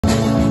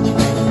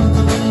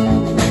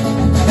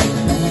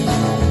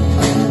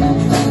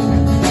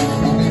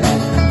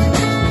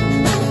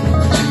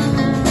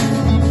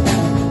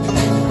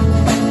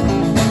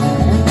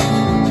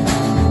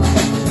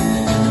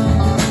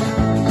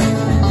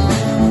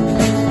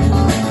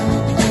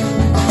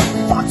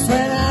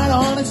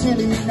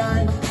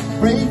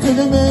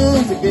the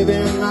moon to give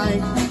him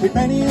light, with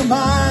many a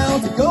mile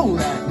to go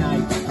that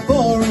night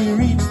before he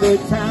reached the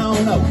town.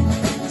 Oh,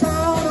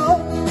 town,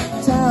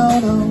 oh,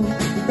 town, oh,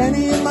 with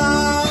many a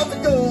mile to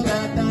go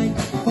that night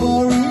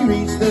before he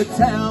reached the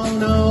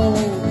town. Oh,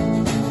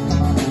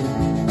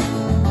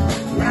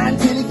 ran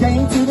till he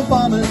came to the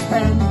farmer's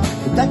pen.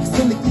 The ducks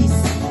and the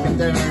geese kept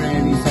there,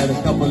 and he said,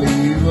 a couple of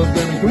you are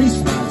gonna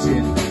grease my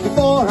chin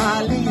before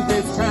I leave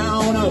this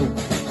town. Oh,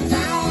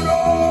 town,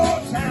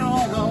 oh,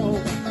 town, oh,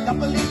 a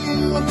couple of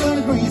you are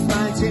gonna grease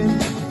my chin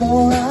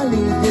before I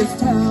leave this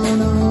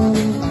town. Oh,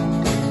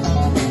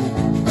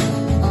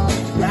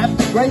 grabbed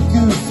the great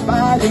goose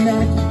by the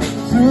neck,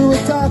 threw a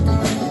tuck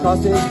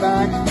across his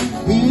back.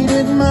 He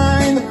didn't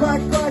mind the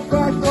quack, quack,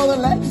 quack, all the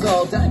legs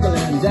all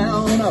dangling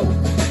down. Oh,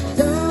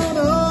 down,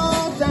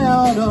 oh,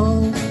 down,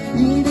 oh,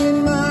 he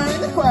didn't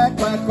mind the quack,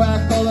 quack,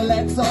 quack, all the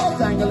legs all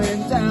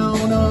dangling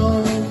down.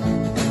 Oh,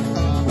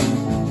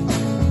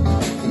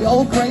 the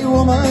old grey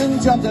woman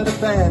jumped out of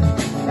bed,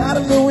 out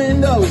of the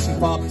window she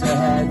popped her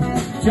head.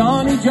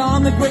 Johnny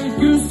John, the great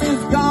goose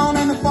is gone,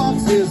 and the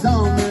fox is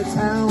on the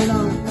town.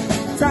 Oh,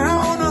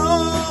 town,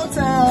 oh,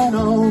 town,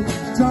 oh,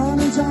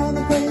 Johnny John,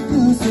 the great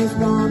goose is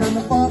gone, and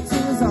the fox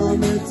is on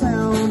the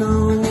town.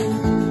 Oh,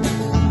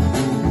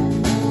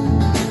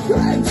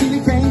 until he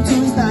came to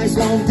his nice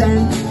long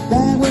den,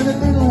 there were the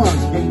little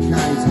ones, 8, 9,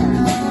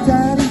 10.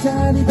 Daddy,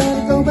 Daddy,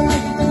 better go back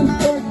again,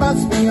 for it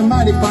must be a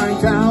mighty fine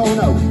town.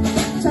 Oh,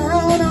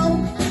 town, oh,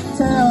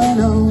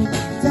 town, oh,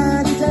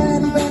 Daddy,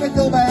 Daddy, better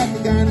go back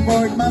again,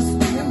 for it must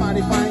be a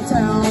mighty fine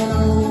town.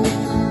 Oh,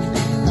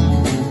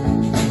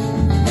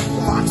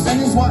 the fox and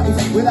his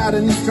wife, without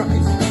any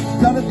strife,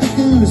 cut at the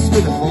goose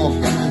with a fork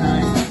and a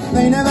knife.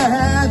 They never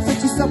had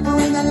such a supper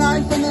in their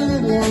life, and the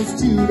little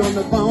ones chewed on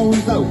the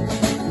bones. Oh,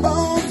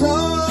 bones,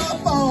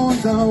 oh,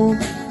 bones, oh,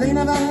 they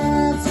never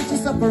had such a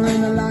supper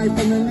in their life,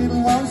 and the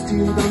little ones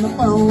chewed on the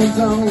bones.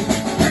 Oh,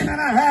 they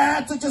never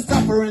had such a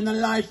supper in their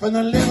life, and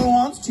the little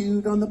ones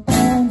chewed on the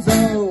bones.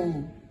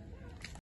 Oh.